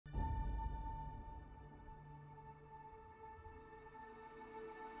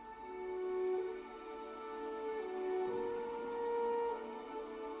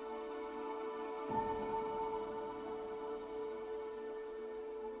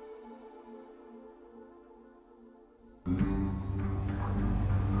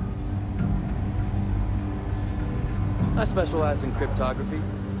I specialize in cryptography.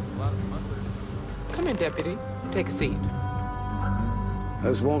 Come in, Deputy. Take a seat.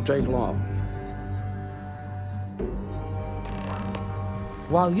 This won't take long.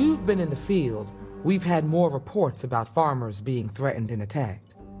 While you've been in the field, we've had more reports about farmers being threatened and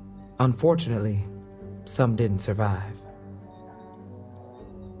attacked. Unfortunately, some didn't survive.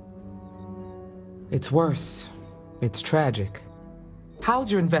 It's worse. It's tragic.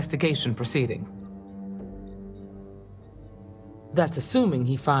 How's your investigation proceeding? That's assuming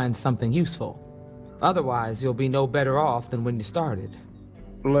he finds something useful. Otherwise, you'll be no better off than when you started.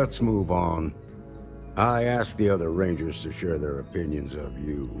 Let's move on. I asked the other Rangers to share their opinions of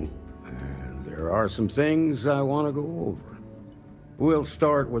you, and there are some things I want to go over. We'll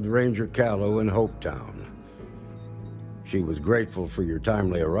start with Ranger Callow in Hopetown. She was grateful for your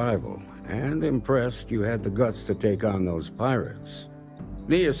timely arrival, and impressed you had the guts to take on those pirates.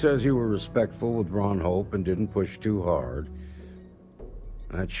 Nia says you were respectful with Ron Hope and didn't push too hard.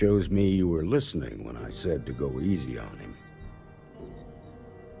 That shows me you were listening when I said to go easy on him.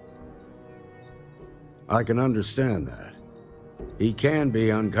 I can understand that. He can be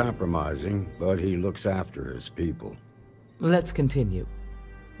uncompromising, but he looks after his people. Let's continue.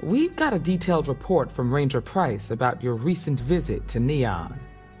 We got a detailed report from Ranger Price about your recent visit to Neon.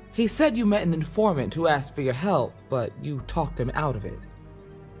 He said you met an informant who asked for your help, but you talked him out of it.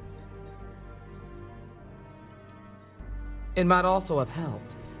 It might also have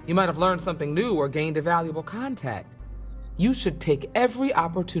helped. You might have learned something new or gained a valuable contact. You should take every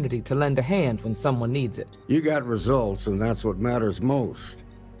opportunity to lend a hand when someone needs it. You got results, and that's what matters most.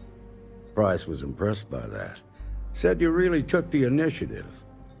 Price was impressed by that. Said you really took the initiative.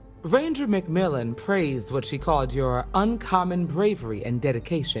 Ranger McMillan praised what she called your uncommon bravery and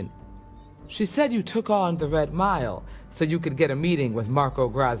dedication. She said you took on the Red Mile so you could get a meeting with Marco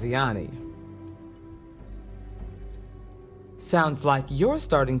Graziani. Sounds like you're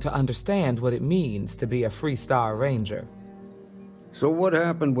starting to understand what it means to be a Freestar Ranger. So what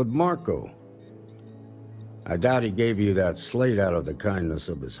happened with Marco? I doubt he gave you that slate out of the kindness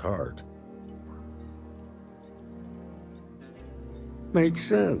of his heart. Makes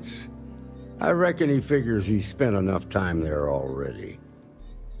sense. I reckon he figures he spent enough time there already.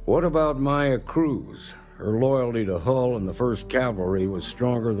 What about Maya Cruz? Her loyalty to Hull and the 1st Cavalry was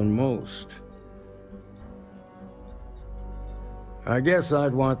stronger than most. I guess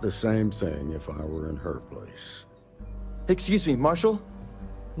I'd want the same thing if I were in her place. Excuse me, Marshal?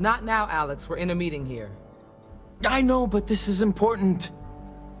 Not now, Alex. We're in a meeting here. I know, but this is important.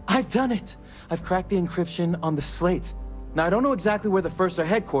 I've done it. I've cracked the encryption on the slates. Now, I don't know exactly where the First are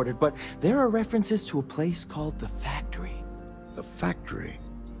headquartered, but there are references to a place called the Factory. The Factory?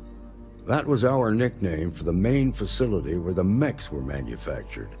 That was our nickname for the main facility where the mechs were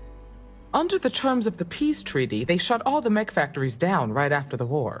manufactured. Under the terms of the peace treaty, they shut all the mech factories down right after the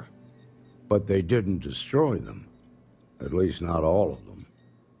war. But they didn't destroy them. At least not all of them.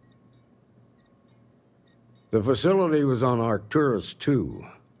 The facility was on Arcturus II.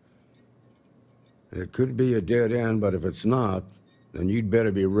 It could be a dead end, but if it's not, then you'd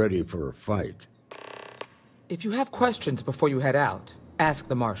better be ready for a fight. If you have questions before you head out, ask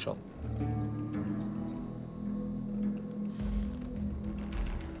the Marshal.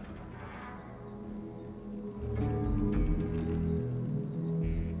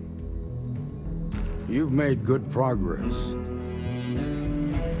 You've made good progress.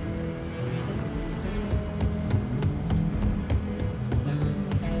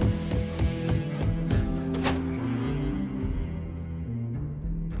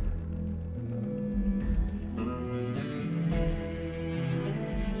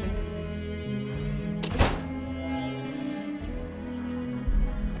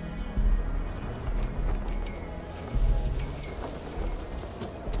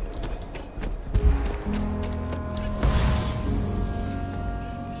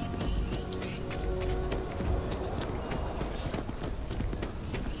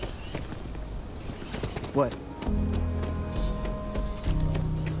 What?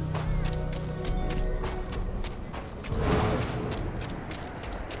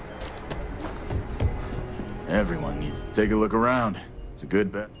 Everyone needs to take a look around. It's a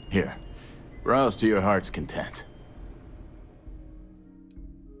good bet. Here, browse to your heart's content.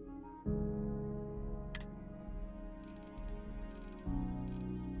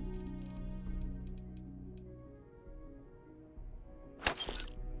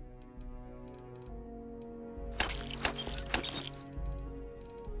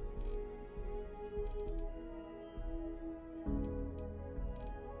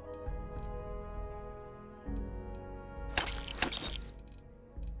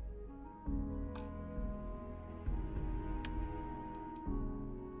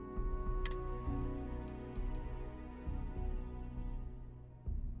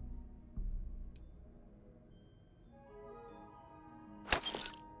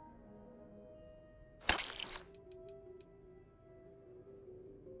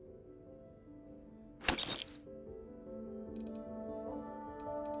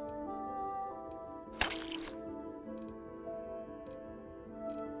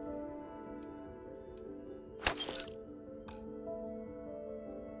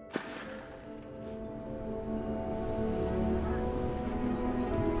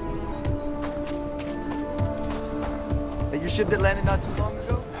 ship that landed not too long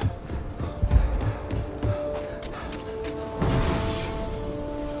ago?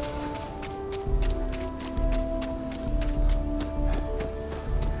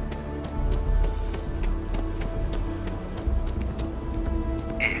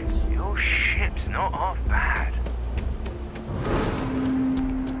 Your ship's not half bad.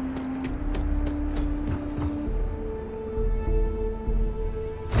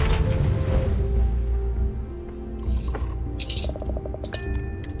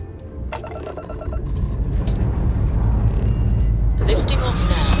 Lifting off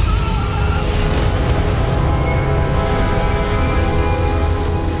now.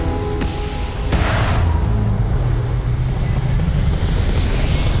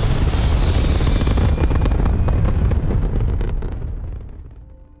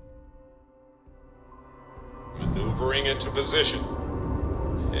 Maneuvering into position.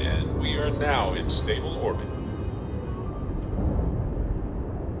 And we are now in stable orbit.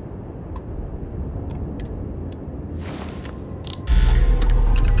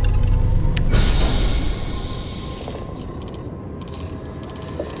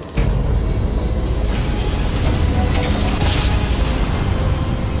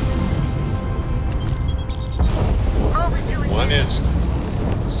 One instant.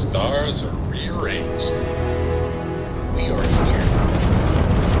 The stars are rearranged. We are here.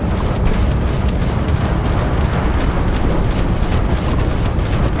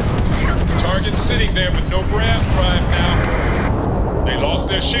 Target's sitting there with no grav drive now. They lost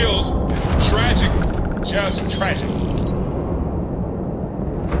their shields. Tragic. Just tragic.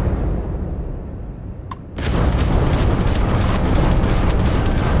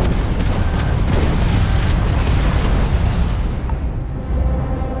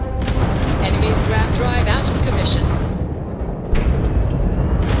 Enemy's grav drive out of commission.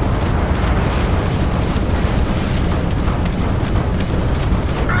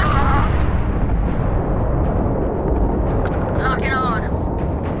 Lock it on.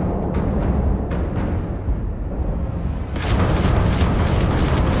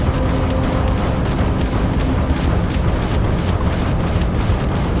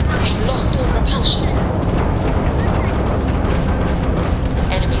 We've lost all propulsion.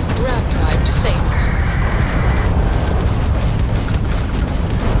 Enemy's grav drive disabled.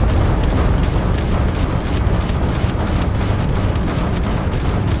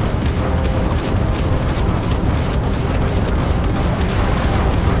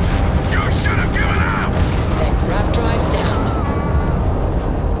 You should have given up! Their grav drive's down.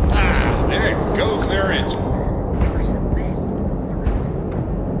 Ah, there goes their engine.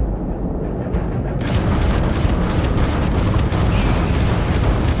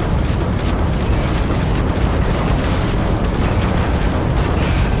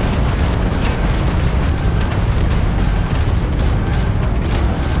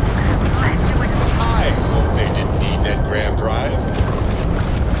 I hope they didn't need that grav drive.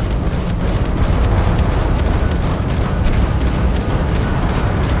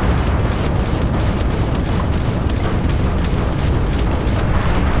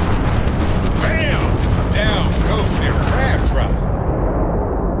 Bam! Down goes their grav drive.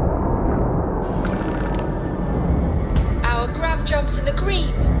 Our grav jump's in the green.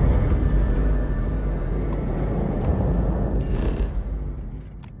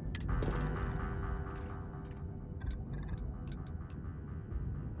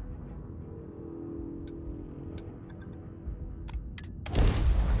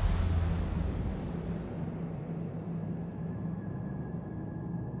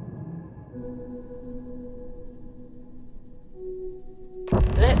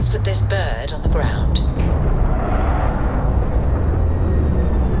 Let's put this bird on the ground.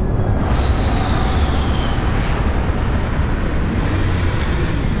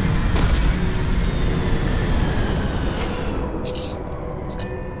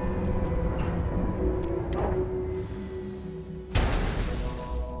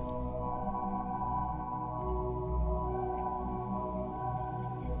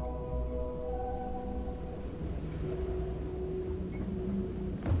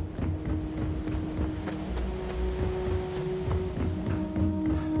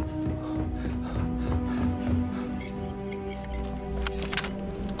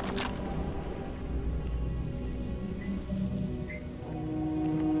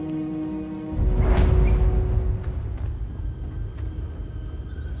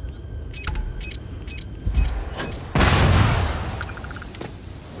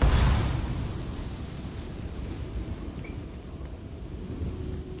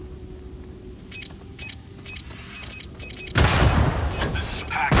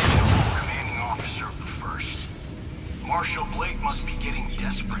 must be getting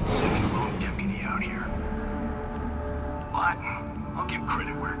desperate sending a lone deputy out here. But I'll give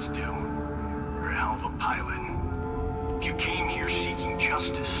credit where it's due. You're a hell of a pilot. If you came here seeking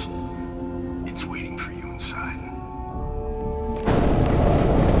justice, it's waiting for you inside.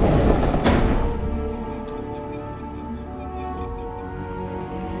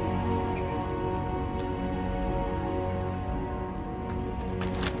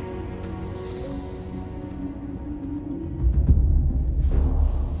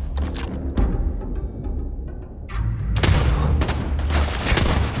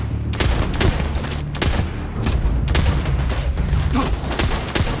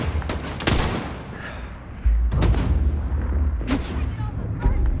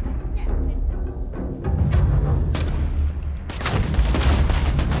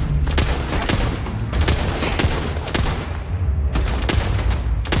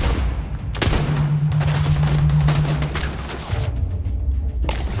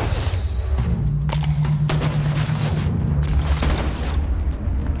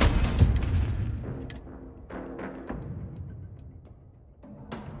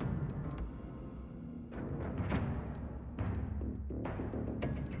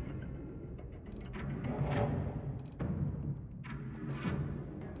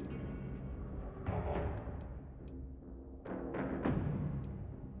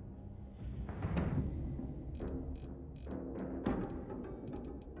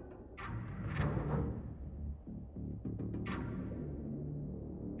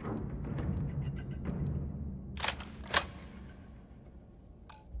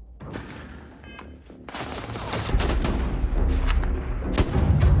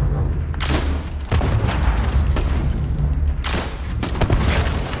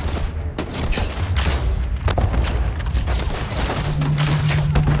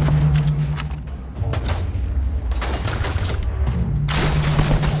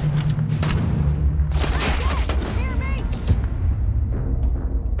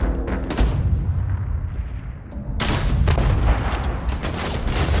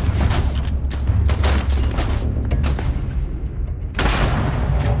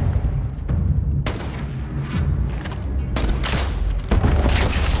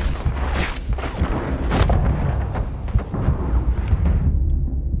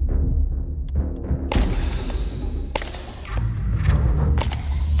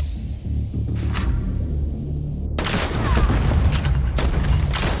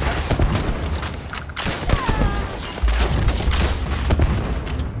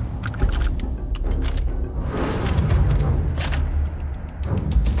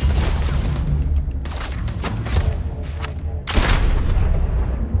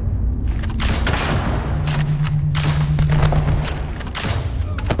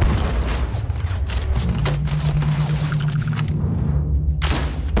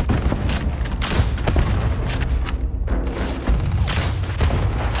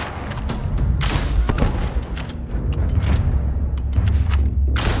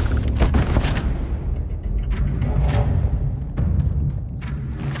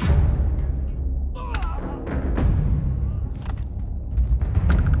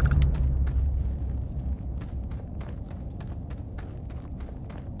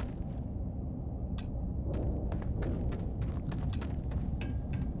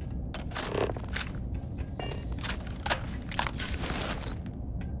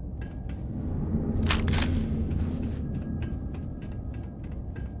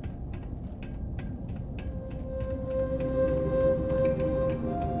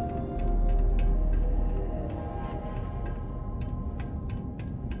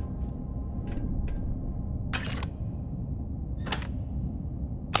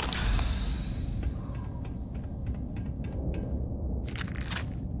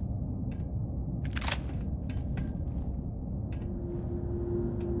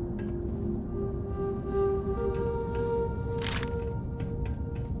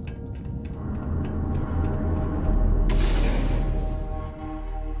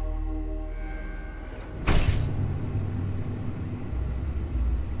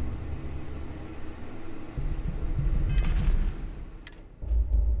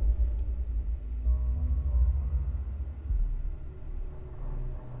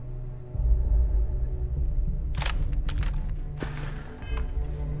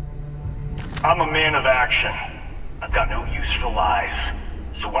 I'm a man of action. I've got no use for lies.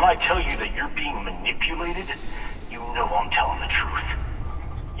 So when I tell you that you're being manipulated, you know I'm telling the truth.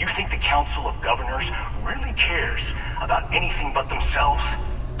 You think the Council of Governors really cares about anything but themselves?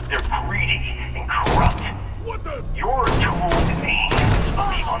 They're greedy and corrupt. What the? You're a tool in the hands of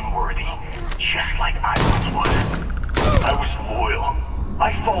the unworthy, just like I once was. I was was loyal.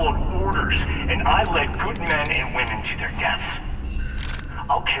 I followed orders, and I led good men and women to their deaths.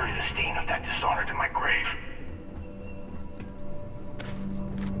 I'll carry the stain of that dishonor to my grave.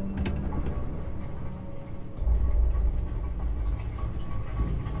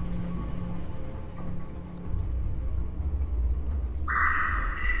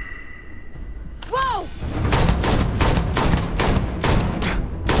 Whoa!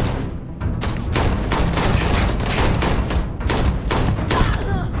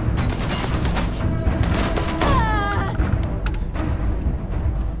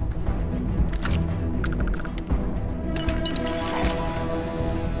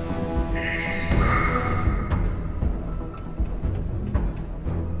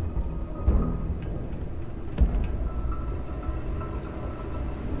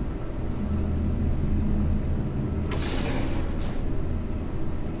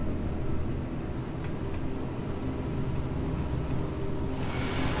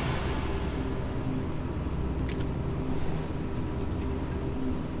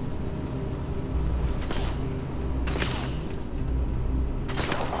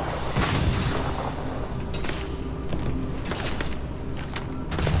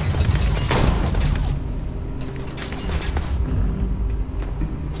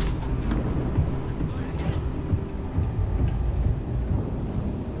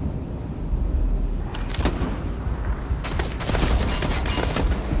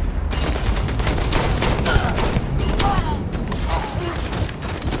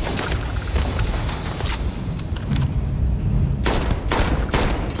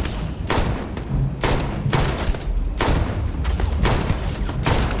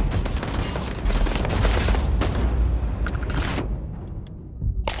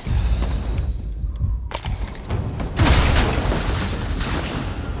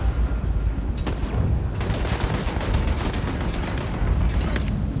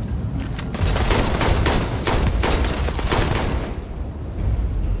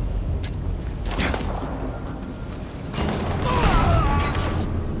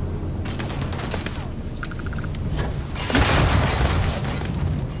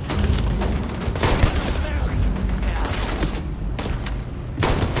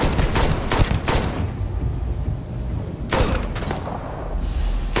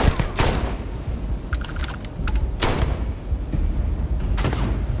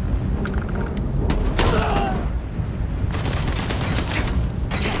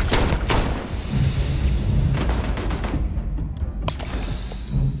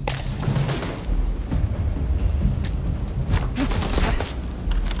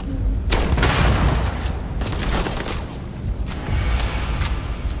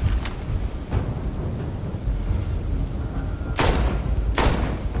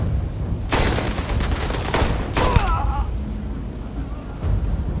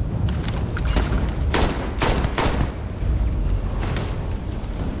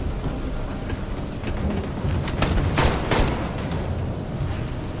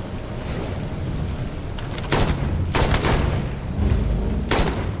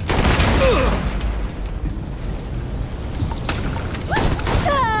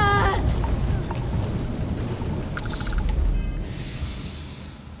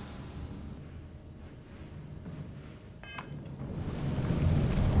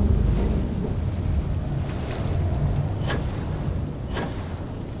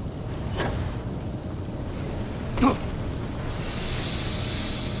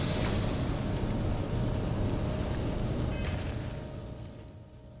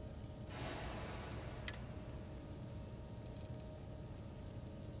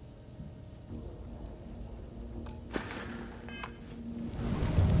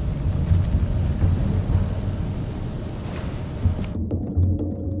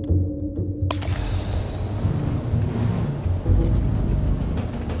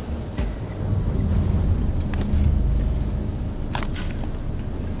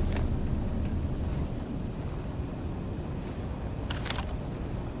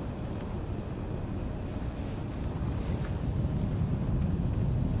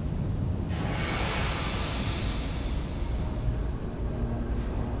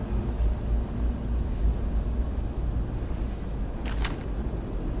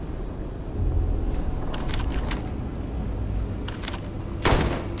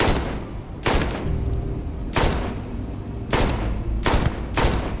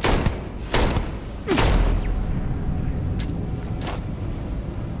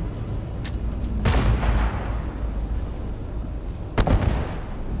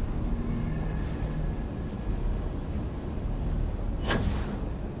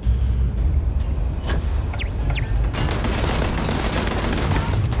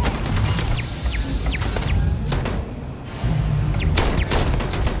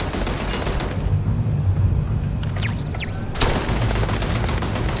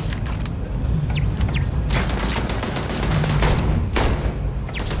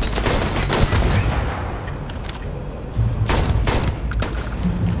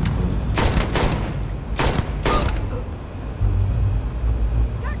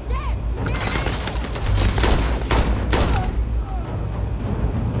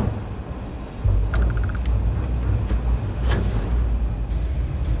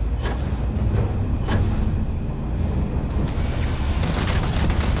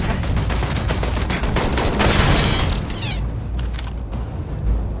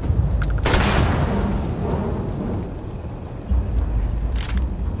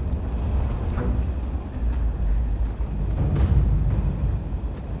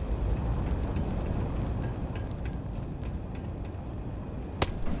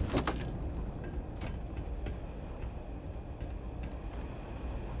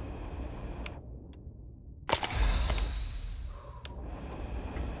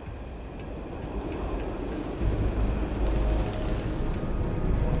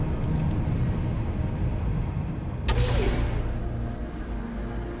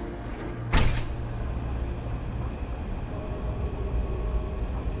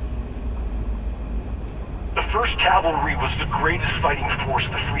 1st Cavalry was the greatest fighting force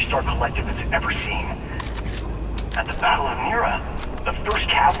the Freestar Collective has ever seen. At the Battle of Mira, the 1st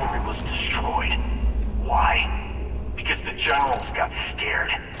Cavalry was destroyed. Why? Because the generals got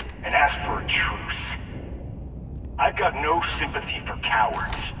scared and asked for a truce. I've got no sympathy for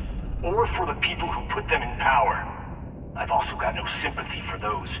cowards, or for the people who put them in power. I've also got no sympathy for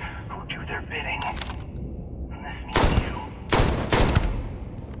those who do their bidding. And this means you.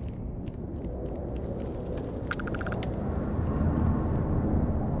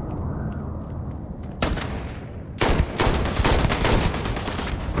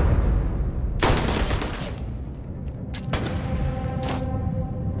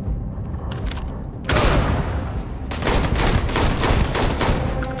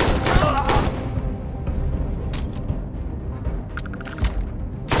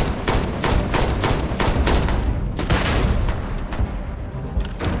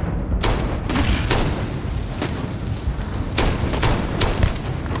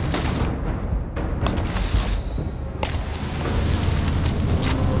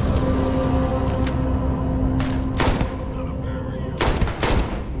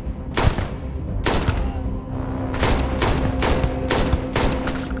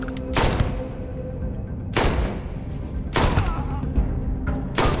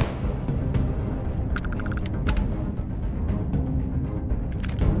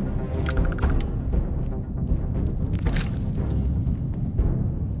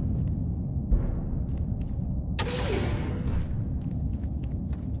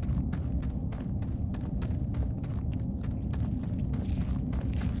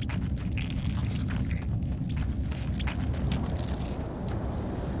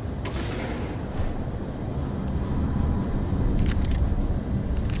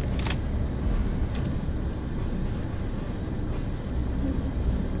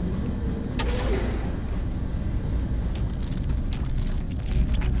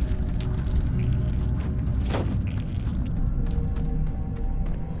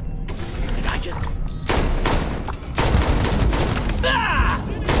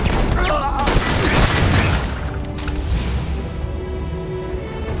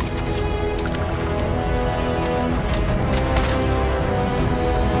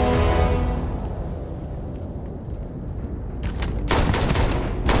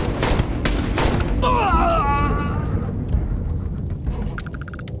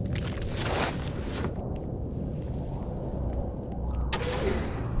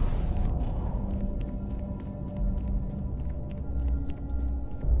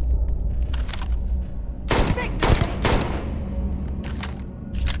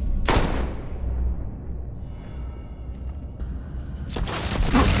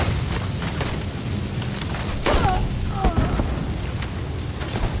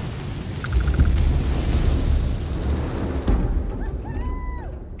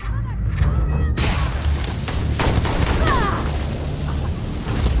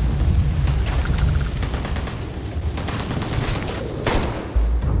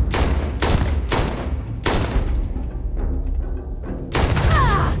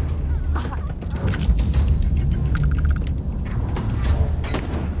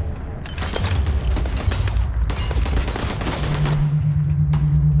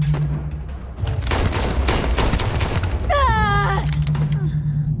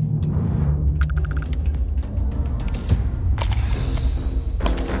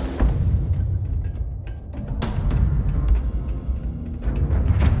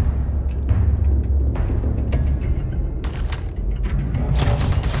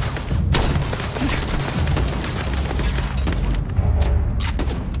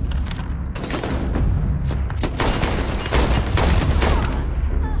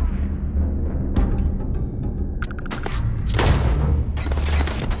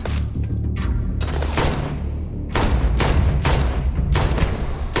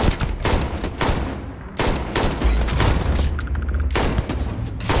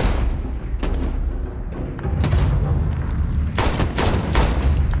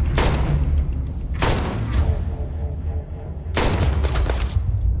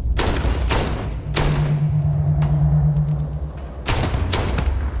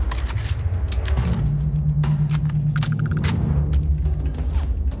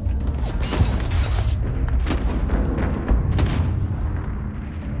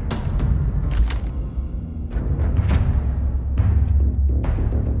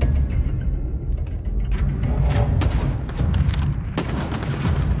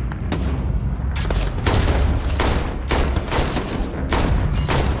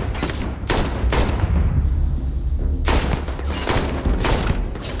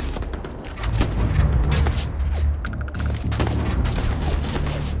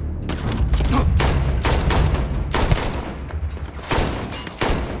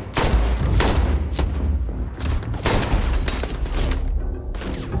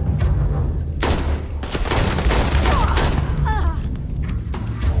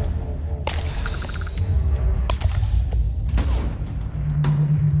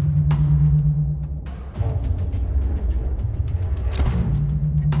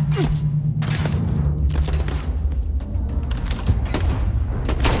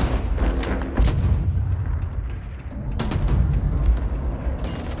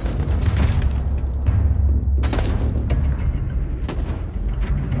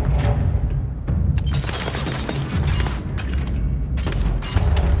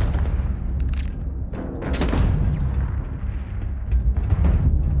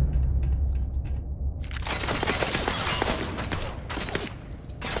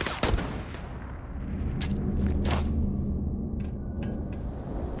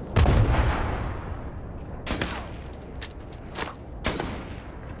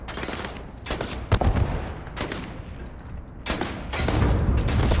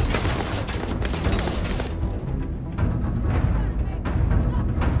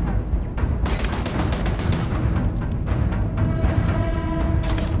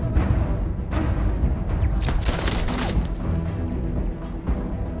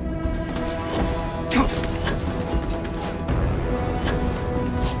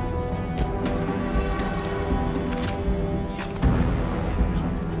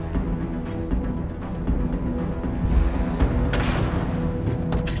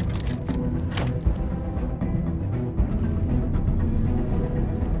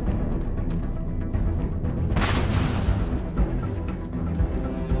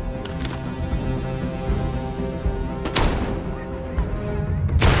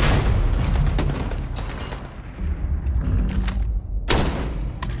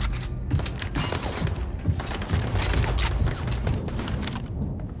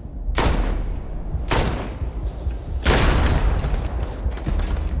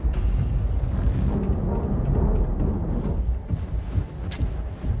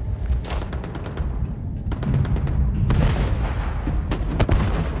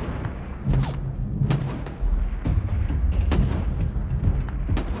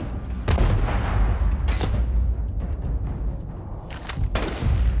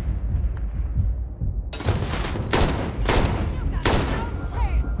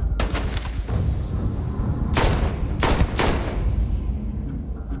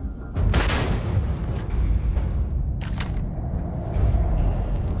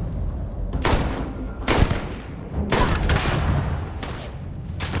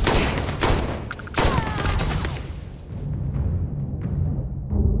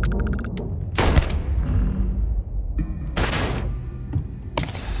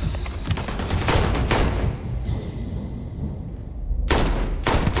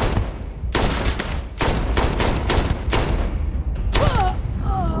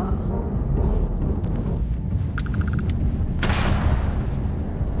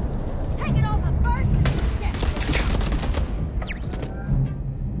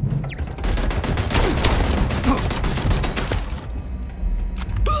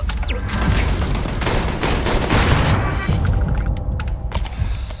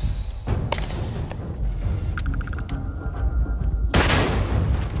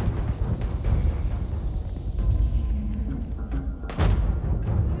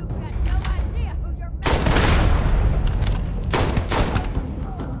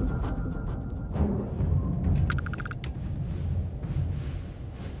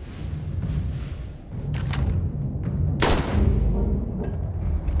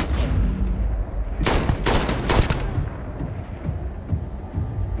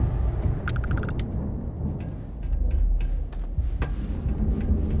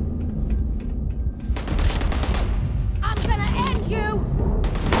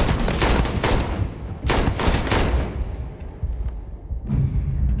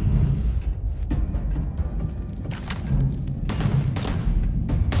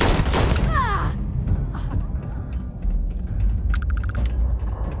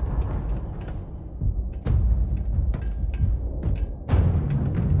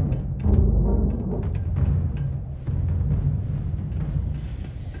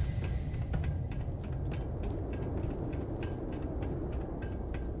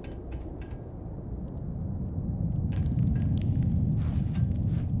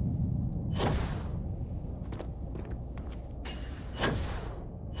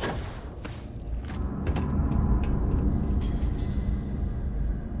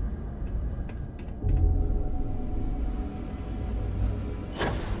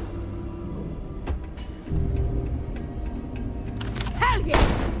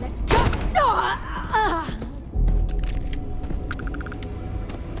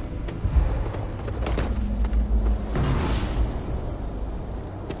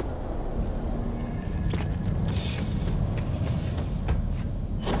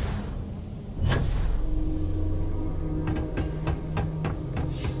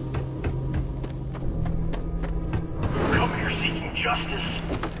 justice?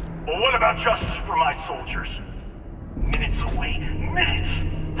 Well, what about justice for my soldiers? Minutes away, minutes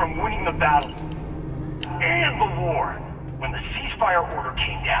from winning the battle and the war when the ceasefire order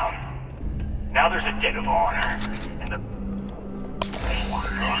came down. Now there's a debt of honor, and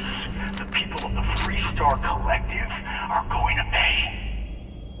us, the people of the Freestar Collective, are going to pay.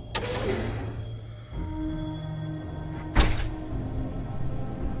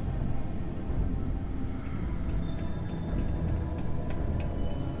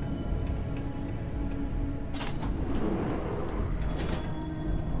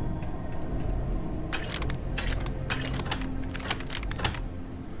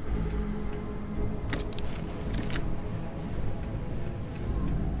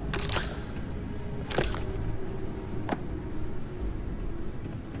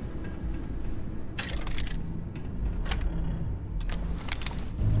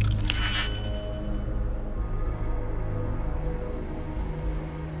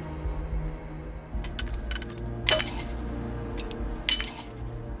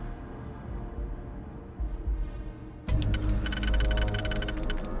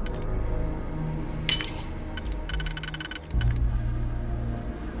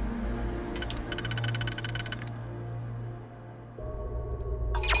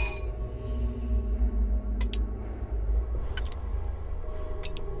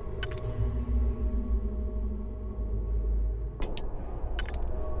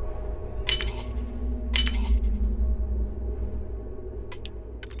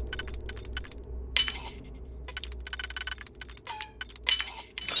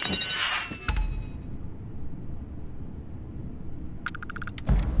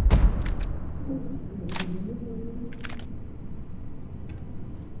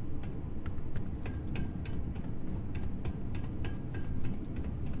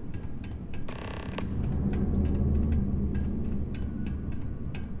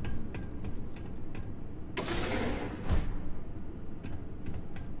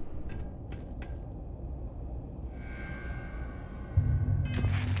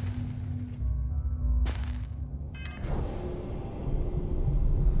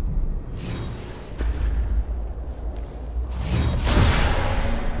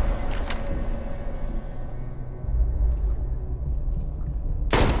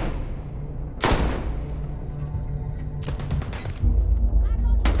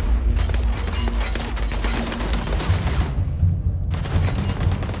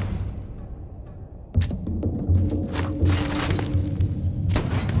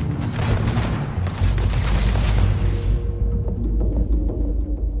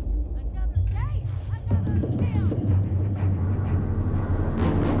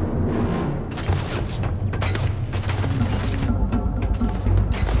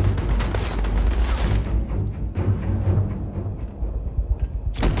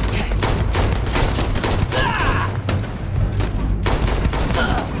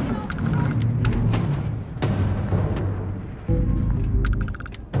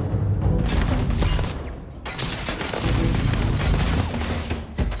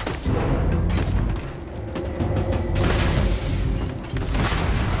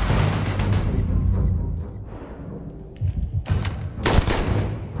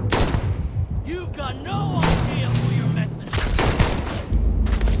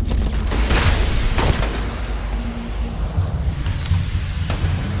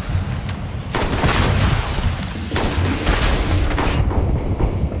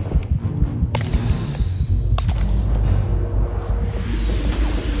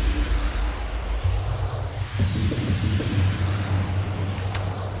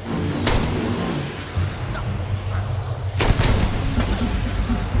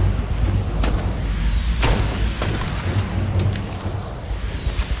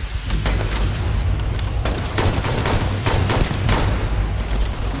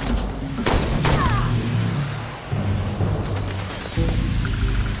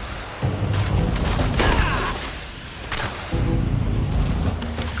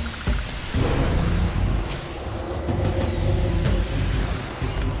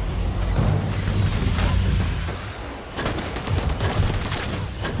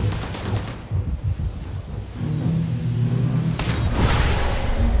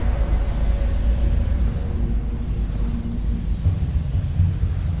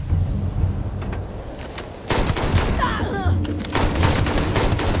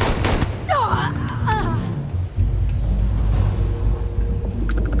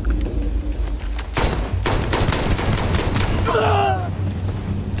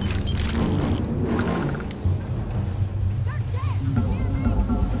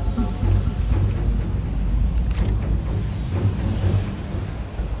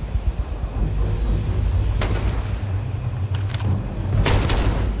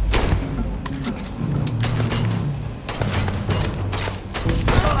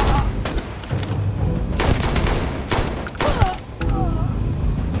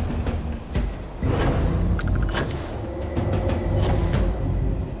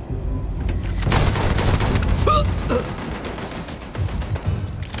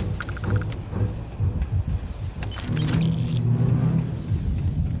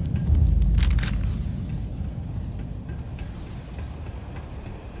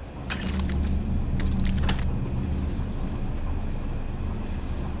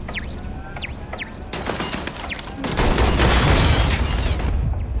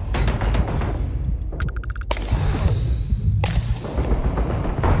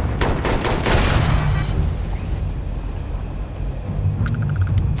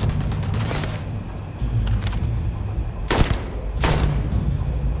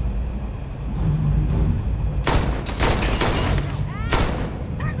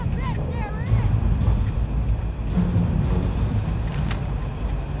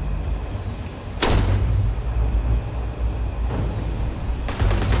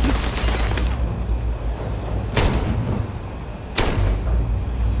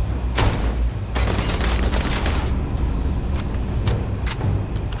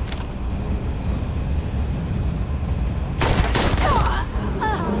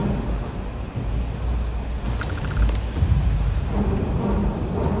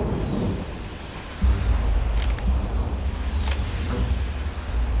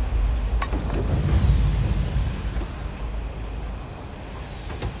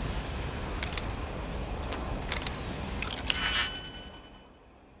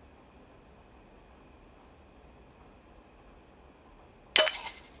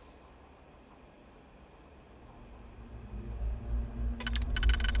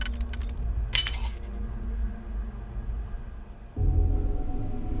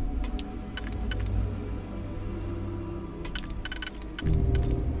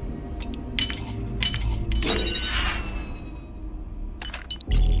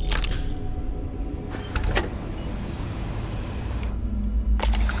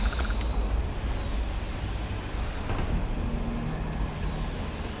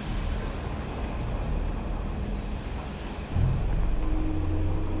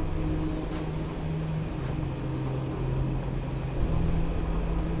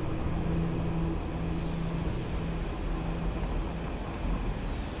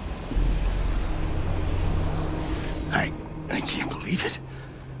 believe it?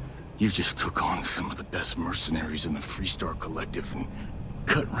 You just took on some of the best mercenaries in the Freestar Collective and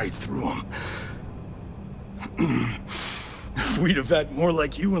cut right through them. If we'd have had more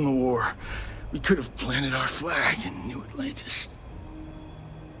like you in the war, we could have planted our flag in New Atlantis.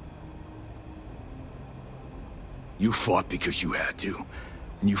 You fought because you had to,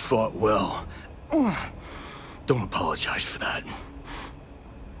 and you fought well. Don't apologize for that.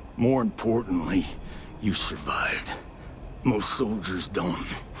 More importantly, you survived. Most soldiers don't.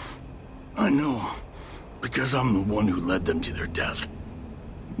 I know, because I'm the one who led them to their death.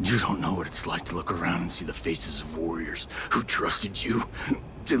 You don't know what it's like to look around and see the faces of warriors who trusted you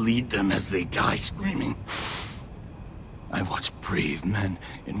to lead them as they die screaming. I watched brave men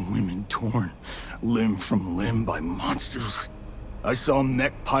and women torn limb from limb by monsters. I saw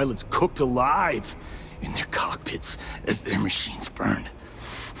mech pilots cooked alive in their cockpits as their machines burned.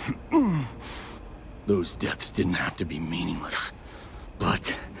 Those deaths didn't have to be meaningless,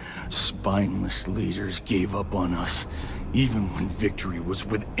 but spineless leaders gave up on us even when victory was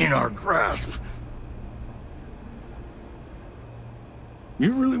within our grasp.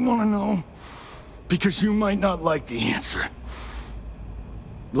 You really want to know? Because you might not like the answer.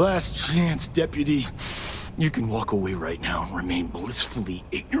 Last chance, Deputy. You can walk away right now and remain blissfully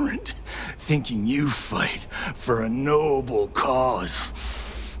ignorant, thinking you fight for a noble cause.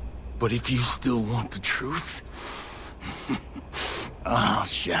 But if you still want the truth, I'll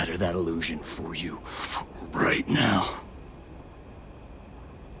shatter that illusion for you right now.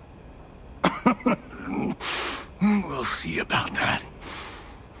 We'll see about that.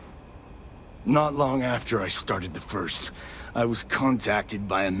 Not long after I started the First, I was contacted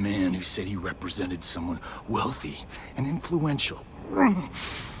by a man who said he represented someone wealthy and influential.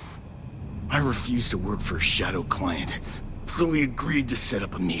 I refused to work for a shadow client, so he agreed to set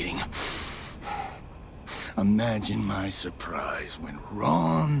up a meeting. Imagine my surprise when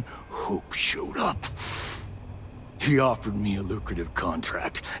Ron Hope showed up. He offered me a lucrative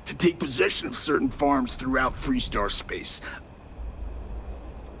contract to take possession of certain farms throughout Freestar space.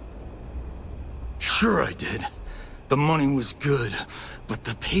 Sure I did. The money was good, but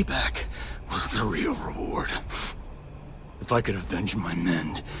the payback was the real reward. If I could avenge my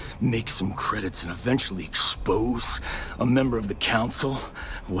men, make some credits, and eventually expose a member of the council,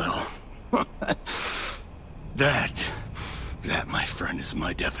 well, that, my friend, is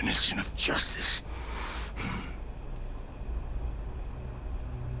my definition of justice.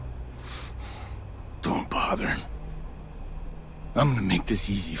 Don't bother. I'm gonna make this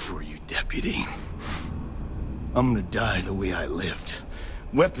easy for you, Deputy. I'm gonna die the way I lived.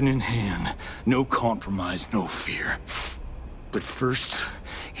 Weapon in hand, no compromise, no fear. But first,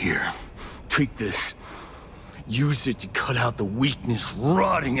 here, take this. Use it to cut out the weakness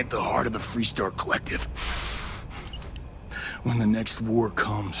rotting at the heart of the Freestar Collective. When the next war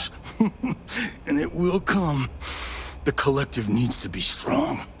comes, and it will come, the Collective needs to be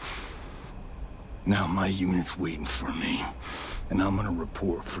strong. Now my unit's waiting for me, and I'm gonna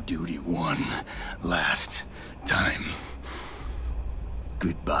report for duty one last time.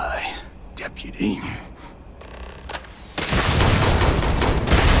 Goodbye, Deputy.